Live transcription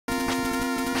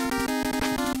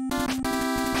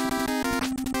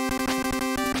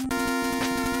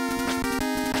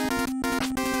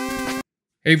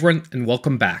Hey everyone, and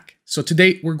welcome back. So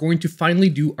today we're going to finally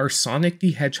do our Sonic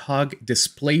the Hedgehog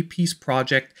display piece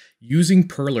project using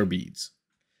Perler beads.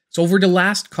 So over the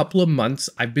last couple of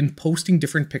months, I've been posting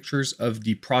different pictures of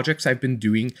the projects I've been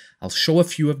doing. I'll show a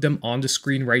few of them on the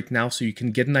screen right now so you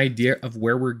can get an idea of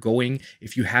where we're going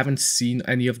if you haven't seen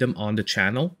any of them on the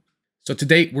channel. So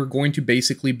today we're going to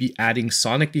basically be adding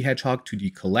Sonic the Hedgehog to the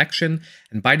collection.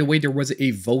 And by the way, there was a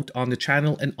vote on the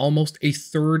channel and almost a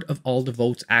third of all the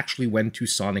votes actually went to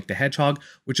Sonic the Hedgehog,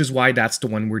 which is why that's the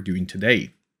one we're doing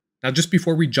today. Now, just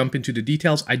before we jump into the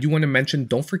details, I do want to mention,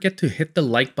 don't forget to hit the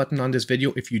like button on this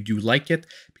video if you do like it,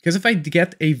 because if I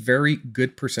get a very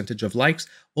good percentage of likes,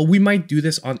 well, we might do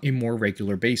this on a more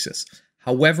regular basis.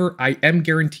 However, I am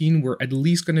guaranteeing we're at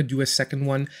least going to do a second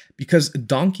one because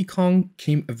Donkey Kong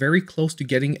came very close to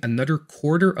getting another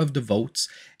quarter of the votes,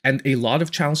 and a lot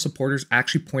of channel supporters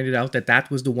actually pointed out that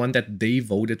that was the one that they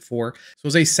voted for. So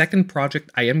as a second project,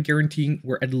 I am guaranteeing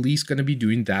we're at least going to be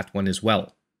doing that one as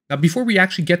well. Now, before we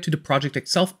actually get to the project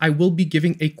itself, I will be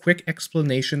giving a quick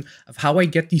explanation of how I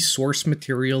get the source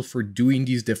material for doing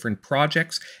these different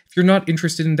projects. If you're not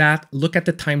interested in that, look at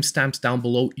the timestamps down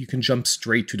below. You can jump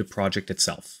straight to the project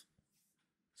itself.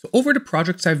 So over the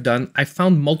projects I've done, I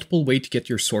found multiple ways to get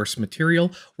your source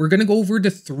material. We're going to go over the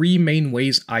three main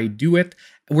ways I do it.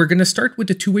 We're going to start with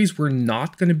the two ways we're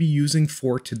not going to be using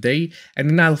for today, and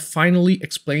then I'll finally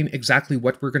explain exactly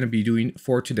what we're going to be doing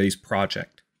for today's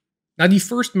project. Now, the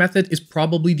first method is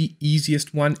probably the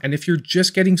easiest one, and if you're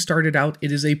just getting started out,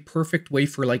 it is a perfect way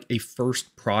for like a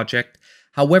first project.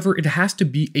 However, it has to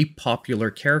be a popular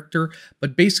character,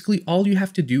 but basically all you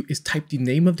have to do is type the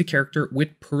name of the character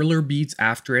with Perler beads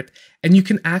after it, and you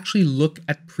can actually look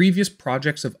at previous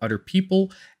projects of other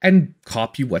people and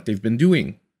copy what they've been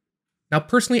doing. Now,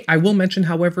 personally, I will mention,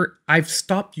 however, I've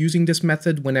stopped using this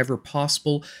method whenever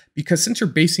possible because since you're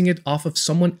basing it off of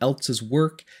someone else's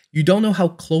work, you don't know how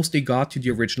close they got to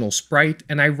the original sprite,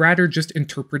 and I rather just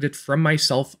interpret it from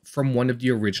myself from one of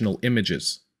the original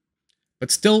images. But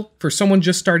still, for someone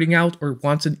just starting out or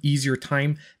wants an easier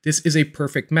time, this is a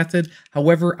perfect method.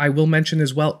 However, I will mention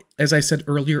as well, as I said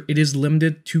earlier, it is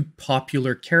limited to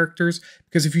popular characters,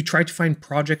 because if you try to find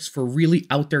projects for really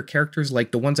out there characters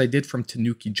like the ones I did from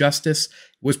Tanuki Justice, it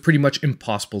was pretty much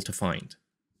impossible to find.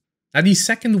 Now, the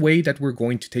second way that we're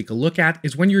going to take a look at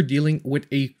is when you're dealing with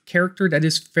a character that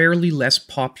is fairly less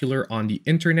popular on the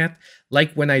internet,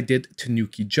 like when I did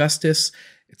Tanuki Justice.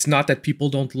 It's not that people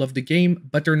don't love the game,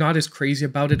 but they're not as crazy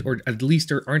about it, or at least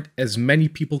there aren't as many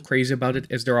people crazy about it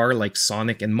as there are like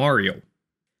Sonic and Mario.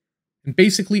 And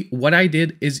basically what I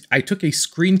did is I took a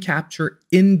screen capture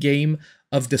in-game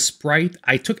of the sprite.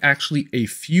 I took actually a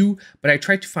few, but I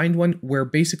tried to find one where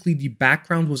basically the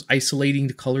background was isolating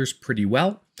the colors pretty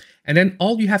well. And then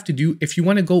all you have to do, if you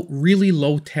want to go really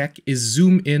low tech, is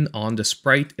zoom in on the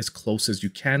sprite as close as you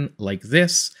can, like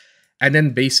this. And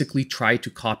then basically try to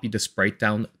copy the sprite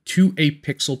down to a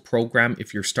pixel program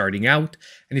if you're starting out.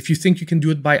 And if you think you can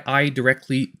do it by eye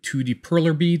directly to the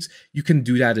Perler beads, you can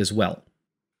do that as well.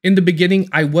 In the beginning,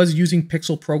 I was using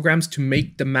pixel programs to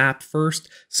make the map first,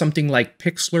 something like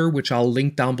Pixlr, which I'll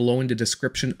link down below in the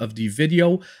description of the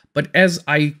video. But as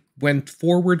I went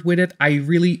forward with it, I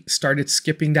really started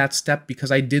skipping that step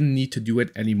because I didn't need to do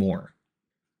it anymore.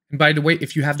 And by the way,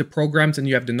 if you have the programs and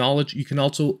you have the knowledge, you can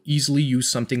also easily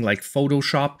use something like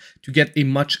Photoshop to get a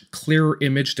much clearer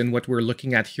image than what we're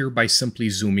looking at here by simply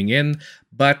zooming in.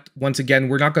 But once again,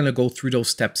 we're not going to go through those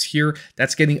steps here.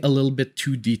 That's getting a little bit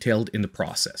too detailed in the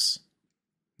process.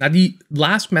 Now, the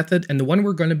last method, and the one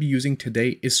we're going to be using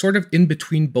today, is sort of in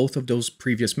between both of those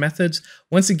previous methods.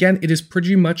 Once again, it is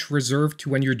pretty much reserved to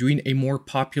when you're doing a more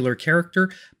popular character,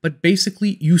 but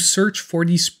basically you search for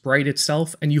the sprite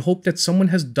itself and you hope that someone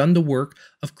has done the work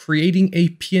of creating a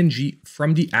PNG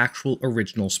from the actual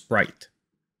original sprite.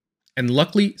 And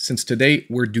luckily, since today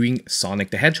we're doing Sonic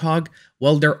the Hedgehog,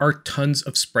 well, there are tons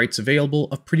of sprites available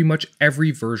of pretty much every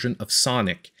version of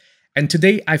Sonic. And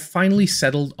today I finally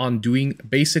settled on doing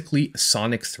basically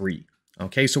Sonic 3.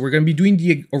 Okay, so we're going to be doing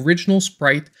the original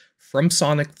sprite from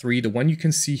Sonic 3, the one you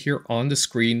can see here on the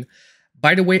screen.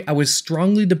 By the way, I was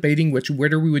strongly debating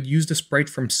whether we would use the sprite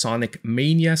from Sonic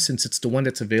Mania, since it's the one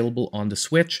that's available on the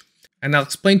Switch. And I'll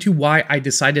explain to you why I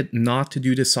decided not to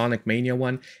do the Sonic Mania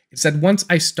one. It's that once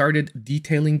I started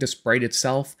detailing the sprite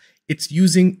itself, it's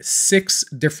using 6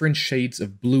 different shades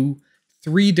of blue,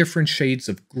 3 different shades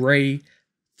of gray,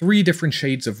 3 different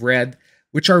shades of red,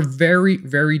 which are very,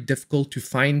 very difficult to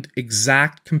find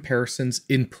exact comparisons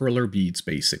in Perler beads,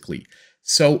 basically.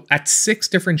 So at 6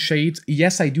 different shades,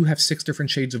 yes, I do have 6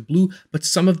 different shades of blue, but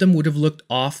some of them would have looked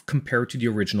off compared to the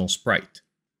original sprite.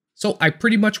 So I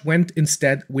pretty much went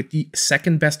instead with the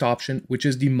second best option, which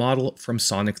is the model from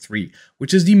Sonic 3,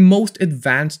 which is the most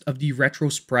advanced of the retro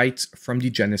sprites from the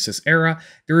Genesis era.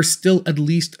 There are still at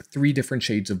least 3 different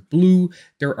shades of blue,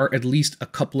 there are at least a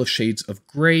couple of shades of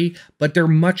gray, but they're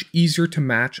much easier to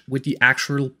match with the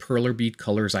actual Perler Bead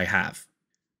colors I have.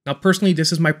 Now, personally,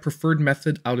 this is my preferred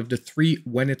method out of the 3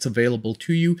 when it's available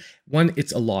to you. 1,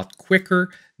 it's a lot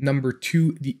quicker. Number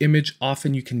 2, the image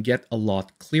often you can get a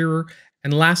lot clearer.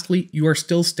 And lastly, you are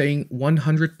still staying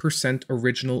 100%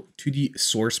 original to the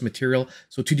source material,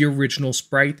 so to the original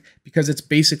sprite, because it's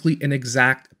basically an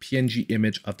exact PNG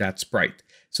image of that sprite.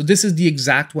 So this is the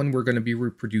exact one we're going to be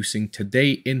reproducing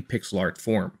today in pixel art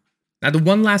form. Now, the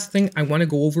one last thing I want to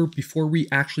go over before we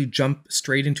actually jump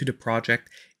straight into the project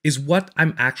is what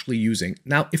I'm actually using.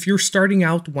 Now, if you're starting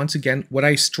out, once again, what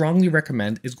I strongly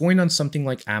recommend is going on something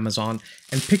like Amazon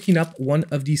and picking up one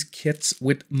of these kits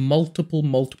with multiple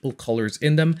colors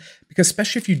in them, because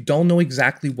especially if you don't know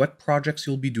exactly what projects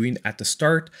you'll be doing at the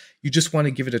start, you just want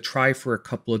to give it a try for a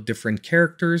couple of different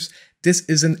characters. This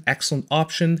is an excellent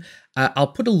option. I'll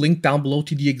put a link down below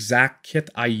to the exact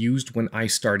kit I used when I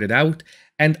started out,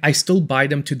 and I still buy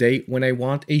them today when I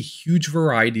want a huge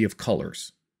variety of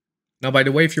colors. Now, by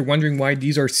the way, if you're wondering why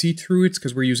these are see-through, it's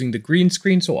because we're using the green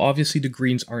screen, so obviously the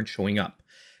greens aren't showing up.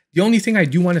 The only thing I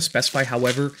do want to specify,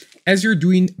 however, as you're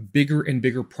doing bigger and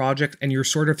bigger projects and you're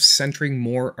sort of centering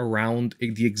more around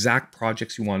the exact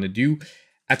projects you want to do,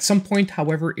 at some point,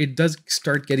 however, it does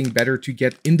start getting better to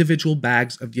get individual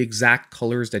bags of the exact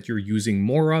colors that you're using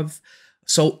more of.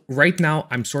 So right now,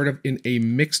 I'm sort of in a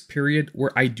mixed period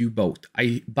where I do both.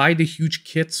 I buy the huge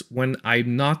kits when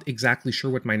I'm not exactly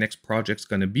sure what my next project's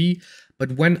going to be,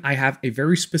 but when I have a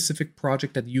very specific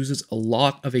project that uses a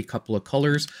lot of a couple of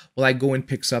colors, well, I go and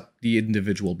picks up the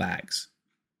individual bags.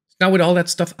 Now, with all that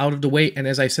stuff out of the way, and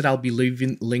as I said, I'll be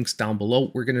leaving links down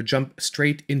below, we're going to jump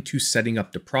straight into setting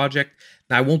up the project.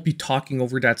 Now, I won't be talking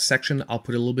over that section. I'll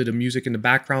put a little bit of music in the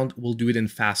background. We'll do it in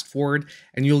fast forward,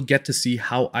 and you'll get to see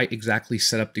how I exactly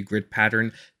set up the grid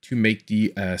pattern to make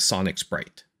the Sonic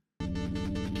sprite.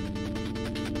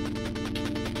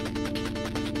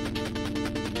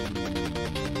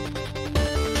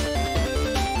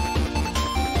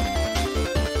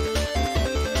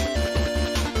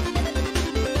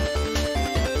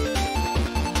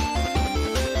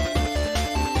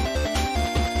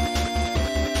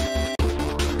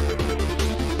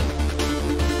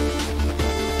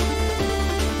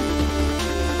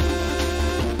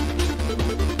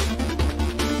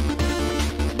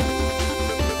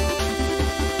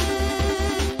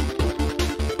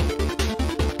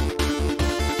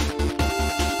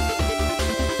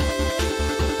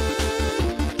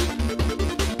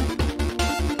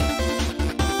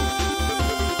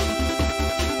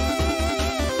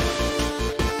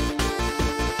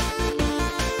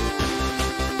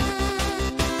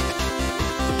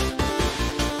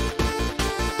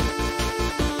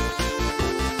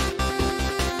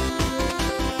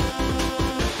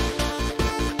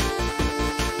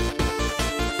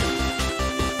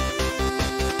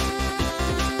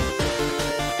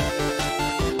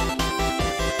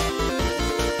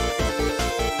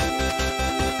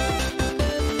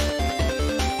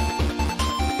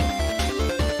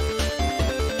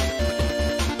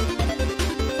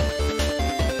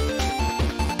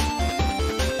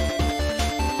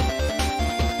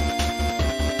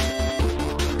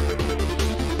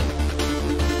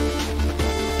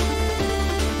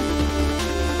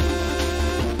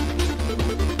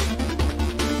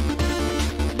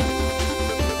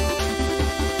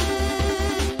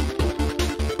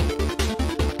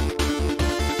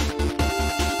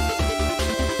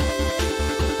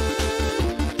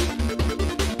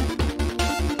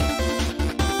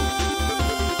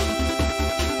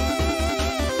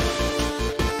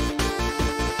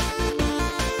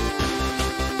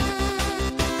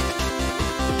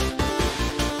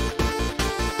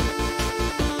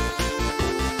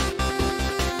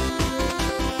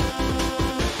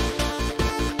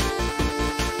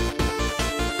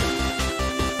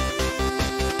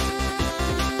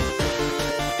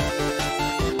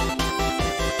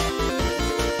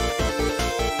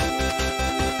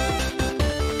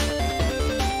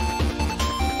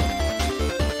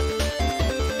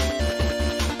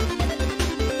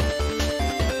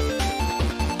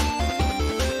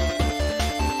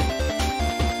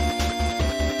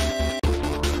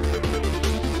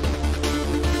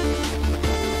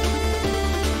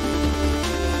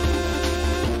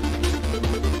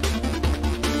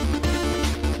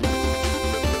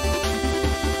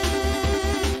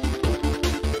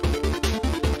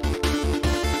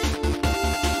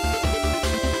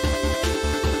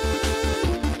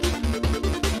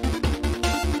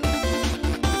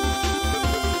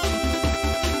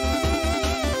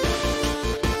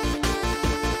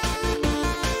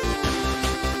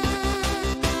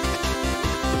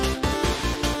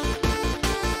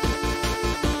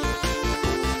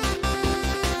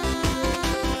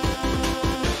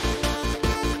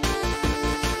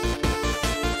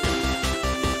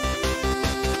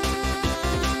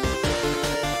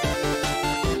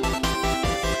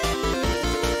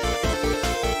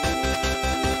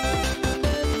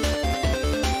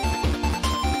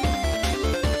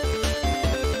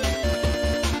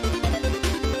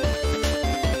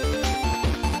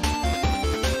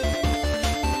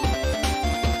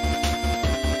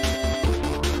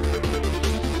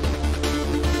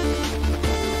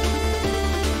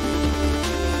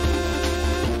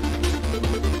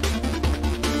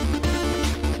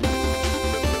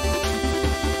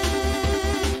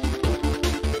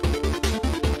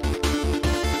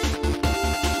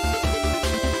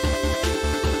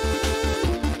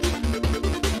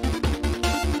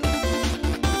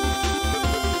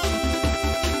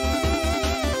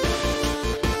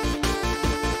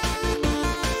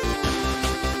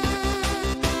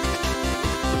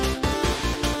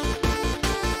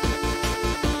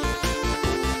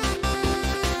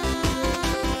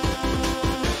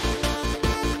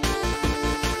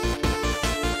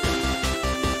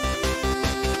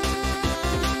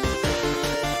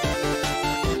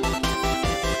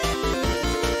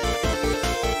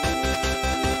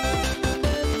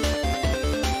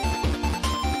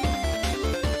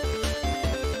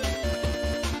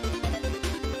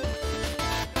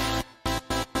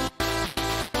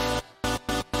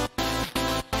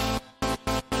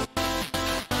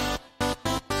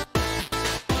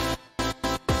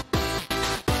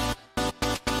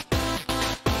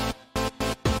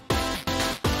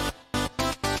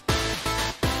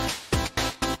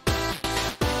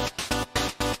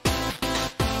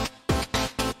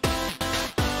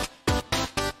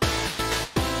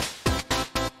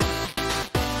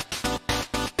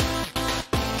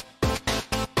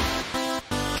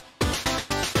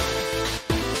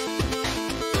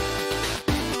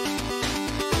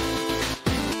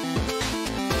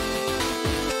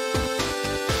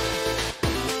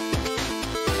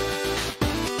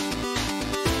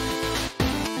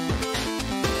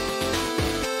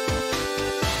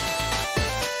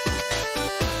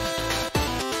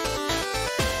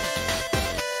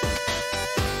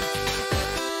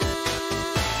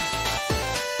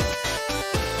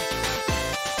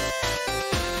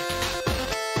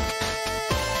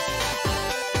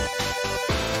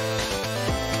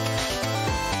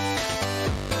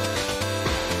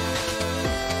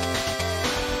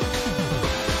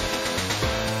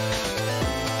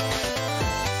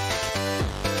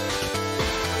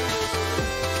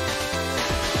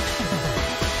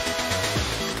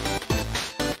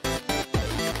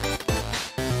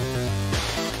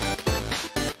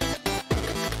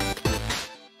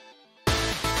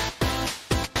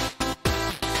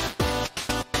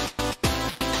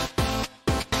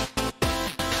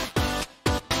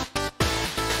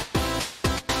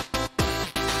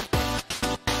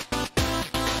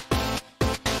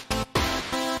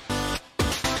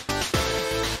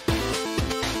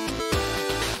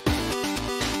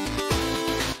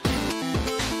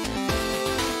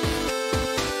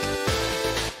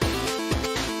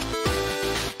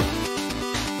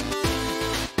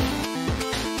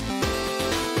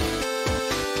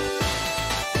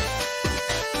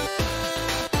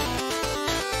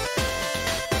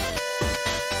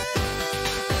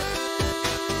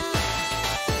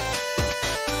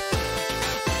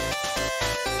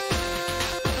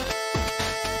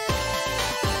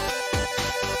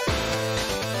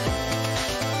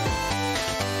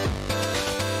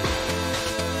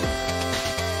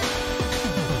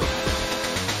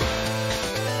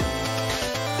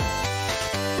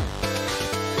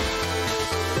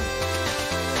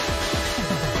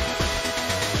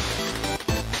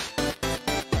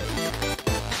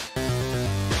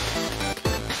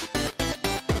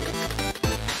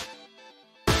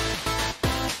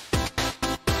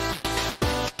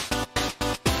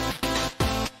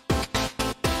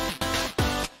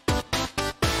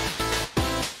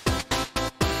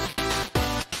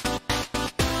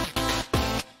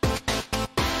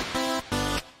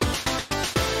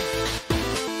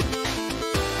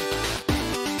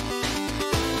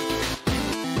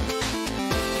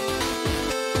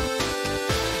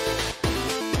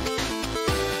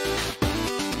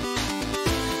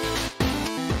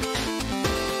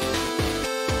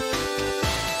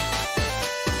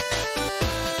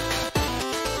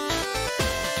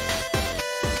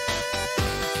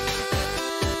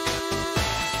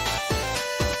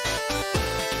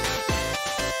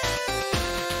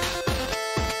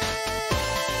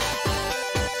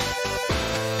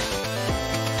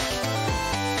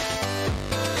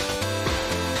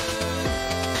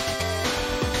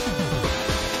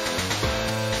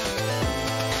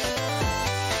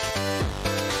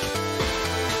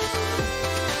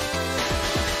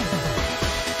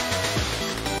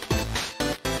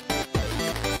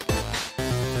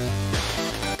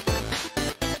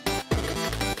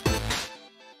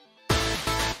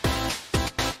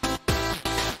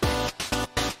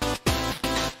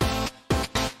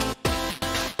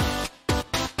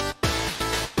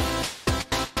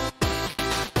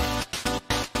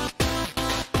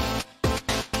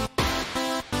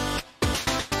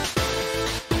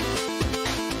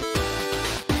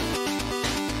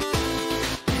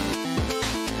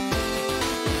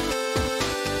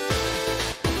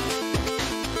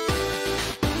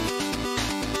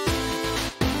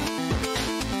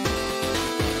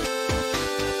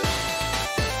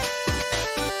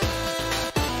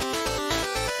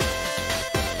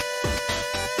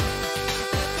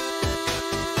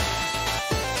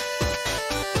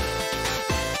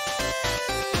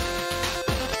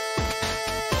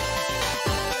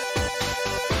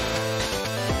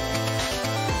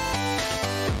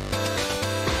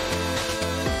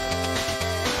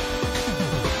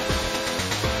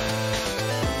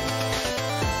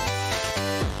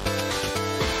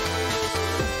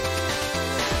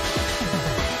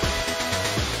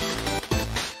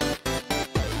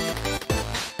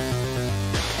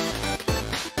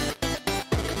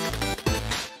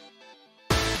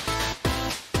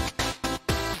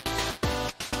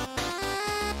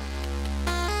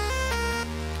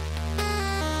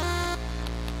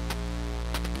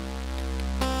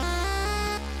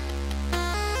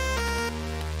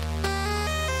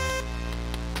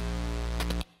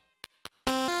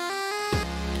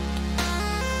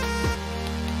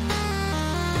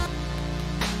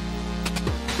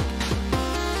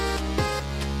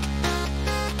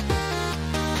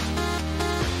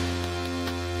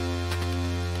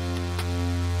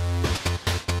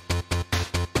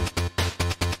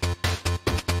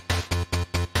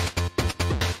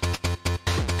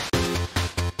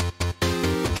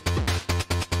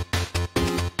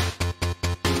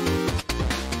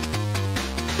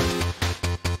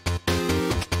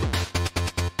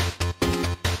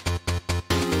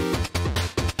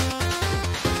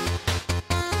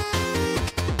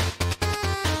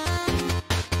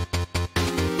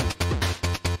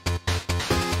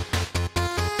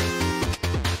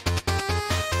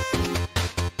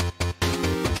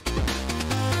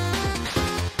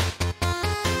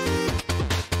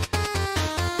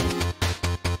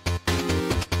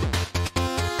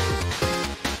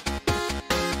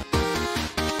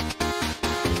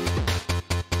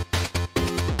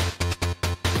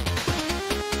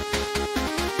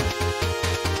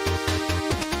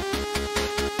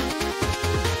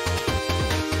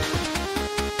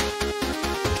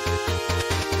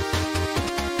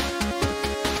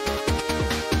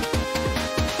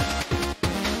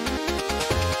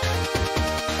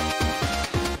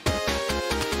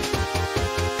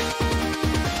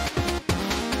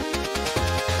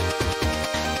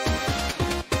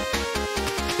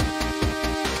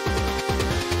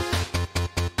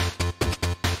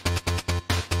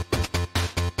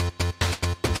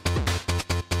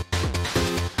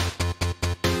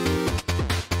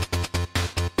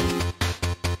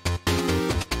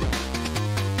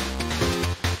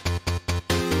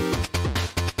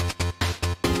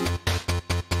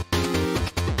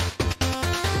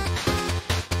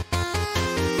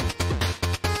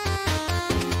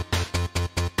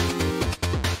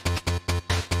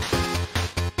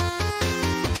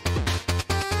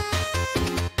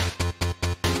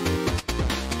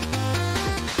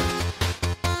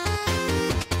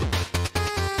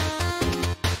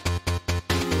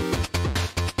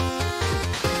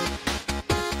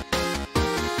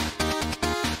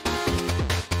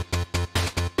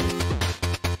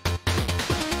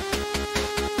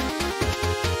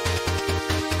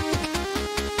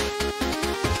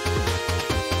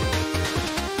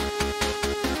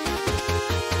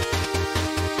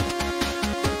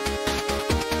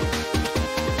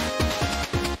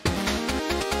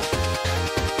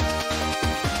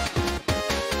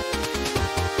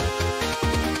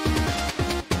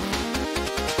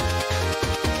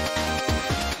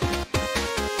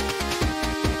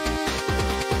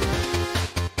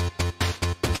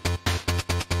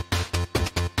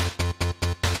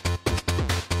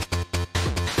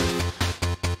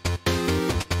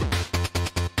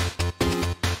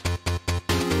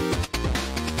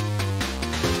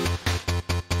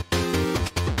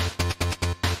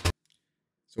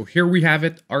 So here we have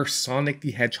it. Our Sonic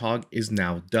the Hedgehog is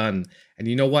now done. And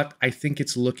you know what? I think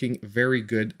it's looking very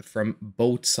good from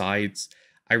both sides.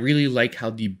 I really like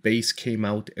how the base came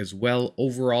out as well.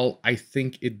 Overall, I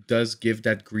think it does give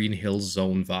that Green Hills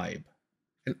Zone vibe.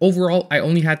 And overall, I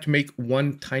only had to make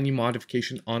one tiny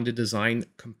modification on the design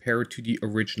compared to the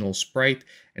original sprite,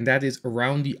 and that is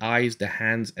around the eyes, the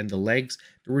hands, and the legs.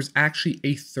 There was actually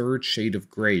a third shade of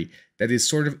gray that is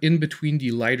sort of in between the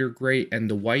lighter gray and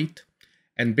the white.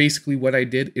 And basically what I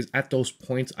did is at those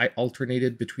points, I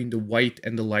alternated between the white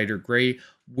and the lighter gray,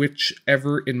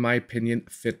 whichever, in my opinion,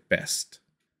 fit best.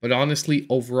 But honestly,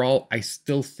 overall, I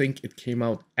still think it came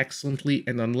out excellently,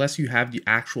 and unless you have the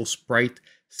actual sprite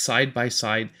side by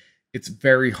side, it's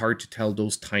very hard to tell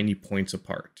those tiny points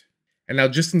apart. And now,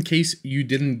 just in case you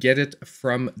didn't get it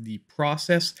from the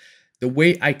process, the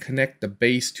way I connect the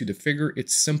base to the figure,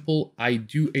 it's simple. I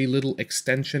do a little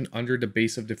extension under the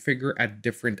base of the figure at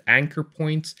different anchor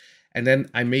points, and then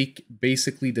I make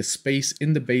basically the space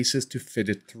in the bases to fit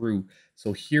it through.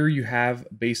 So here you have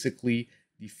basically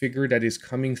the figure that is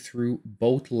coming through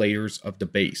both layers of the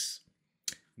base.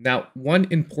 Now, one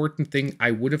important thing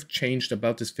I would have changed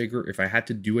about this figure if I had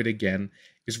to do it again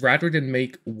is rather than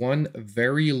make one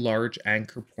very large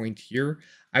anchor point here,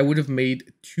 I would have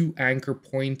made 2 anchor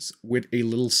points with a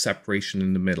little separation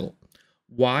in the middle.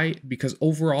 Why? Because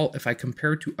overall, if I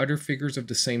compare it to other figures of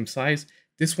the same size,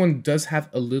 this one does have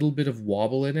a little bit of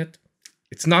wobble in it.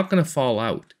 It's not going to fall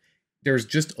out. There's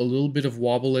just a little bit of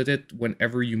wobble in it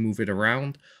whenever you move it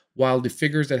around, while the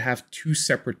figures that have 2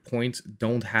 separate points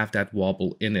don't have that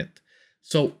wobble in it.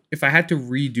 So if I had to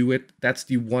redo it, that's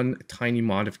the one tiny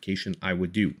modification I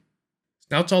would do.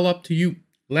 Now it's all up to you.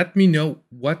 Let me know,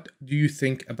 what do you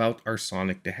think about our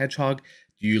Sonic the Hedgehog?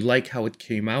 Do you like how it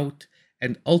came out?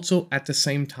 And also at the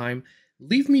same time,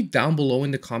 leave me down below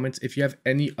in the comments if you have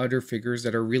any other figures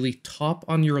that are really top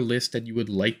on your list that you would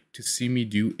like to see me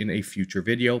do in a future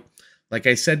video. Like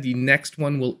I said, the next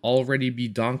one will already be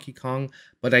Donkey Kong,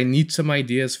 but I need some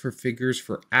ideas for figures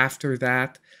for after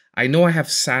that. I know I have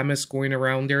Samus going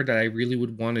around there that I really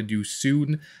would want to do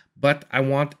soon, but I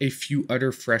want a few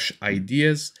other fresh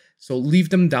ideas. So leave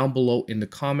them down below in the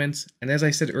comments. And as I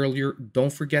said earlier,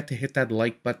 don't forget to hit that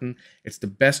like button. It's the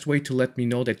best way to let me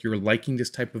know that you're liking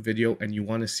this type of video and you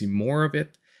want to see more of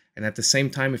it. And at the same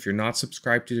time, if you're not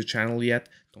subscribed to the channel yet,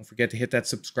 don't forget to hit that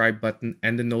subscribe button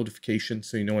and the notification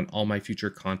so you know when all my future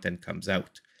content comes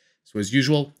out. So as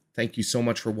usual, thank you so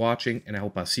much for watching, and I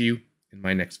hope I'll see you in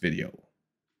my next video.